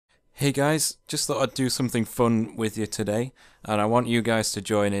Hey guys, just thought I'd do something fun with you today, and I want you guys to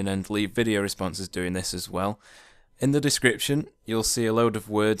join in and leave video responses doing this as well. In the description, you'll see a load of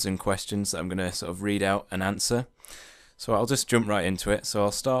words and questions that I'm going to sort of read out and answer. So I'll just jump right into it. So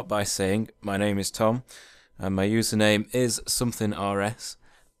I'll start by saying, my name is Tom, and my username is SumthinRS,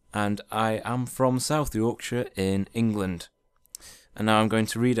 and I am from South Yorkshire in England. And now I'm going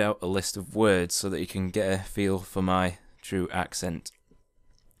to read out a list of words so that you can get a feel for my true accent.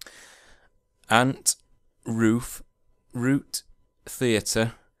 Ant, roof, root,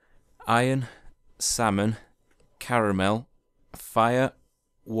 theatre, iron, salmon, caramel, fire,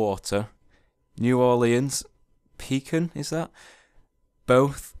 water, New Orleans, pecan, is that?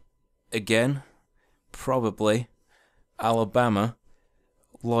 Both, again, probably, Alabama,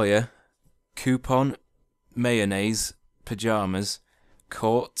 lawyer, coupon, mayonnaise, pyjamas,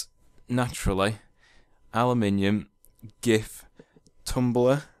 court, naturally, aluminium, gif,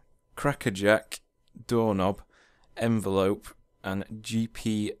 tumbler, crackerjack, doorknob, envelope, and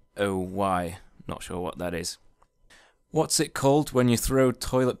GPOY. Not sure what that is. What's it called when you throw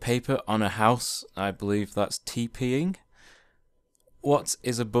toilet paper on a house? I believe that's TPing. What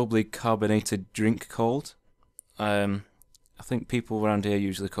is a bubbly carbonated drink called? I think people around here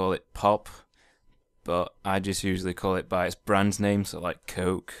usually call it pop, but I just usually call it by its brand name, so like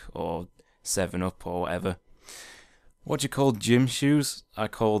Coke or 7-Up or whatever. What do you call gym shoes? I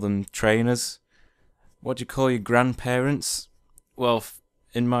call them trainers. What do you call your grandparents? Well,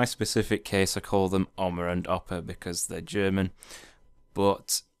 in my specific case, I call them Oma and Opa because they're German.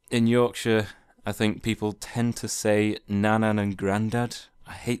 But in Yorkshire, I think people tend to say nanan and grandad.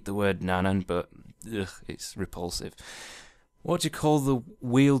 I hate the word nanan, but it's repulsive. What do you call the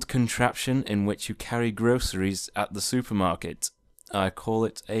wheeled contraption in which you carry groceries at the supermarket? I call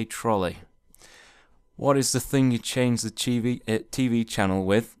it a trolley. What is the thing you change the TV channel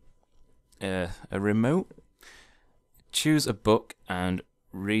with? A remote? Choose a book and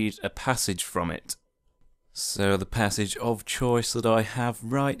read a passage from it. So the passage of choice that I have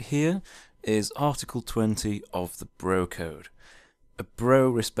right here is Article 20 of the Bro Code. A bro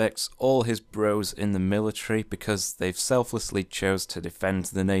respects all his bros in the military because they've selflessly chose to defend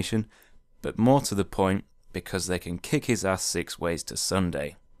the nation, but more to the point, because they can kick his ass 6 ways to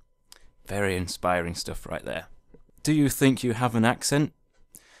Sunday. Very inspiring stuff right there. Do you think you have an accent?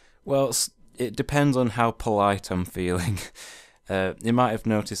 Well, it depends on how polite I'm feeling. You might have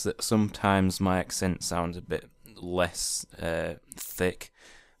noticed that sometimes my accent sounds a bit less thick,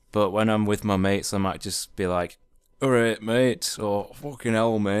 but when I'm with my mates I might just be like, "Alright mate," or "Fucking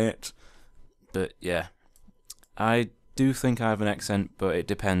hell mate." But yeah, I do think I have an accent, but it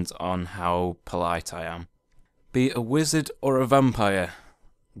depends on how polite I am. Be a wizard or a vampire?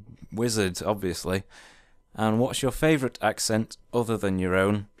 Wizard, obviously. And what's your favourite accent other than your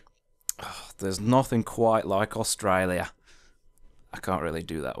own? Oh, there's nothing quite like Australia. I can't really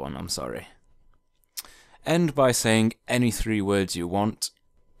do that one, I'm sorry. End by saying any 3 words you want.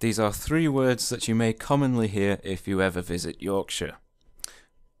 These are 3 words that you may commonly hear if you ever visit Yorkshire.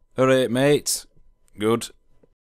 Alright mate. Good.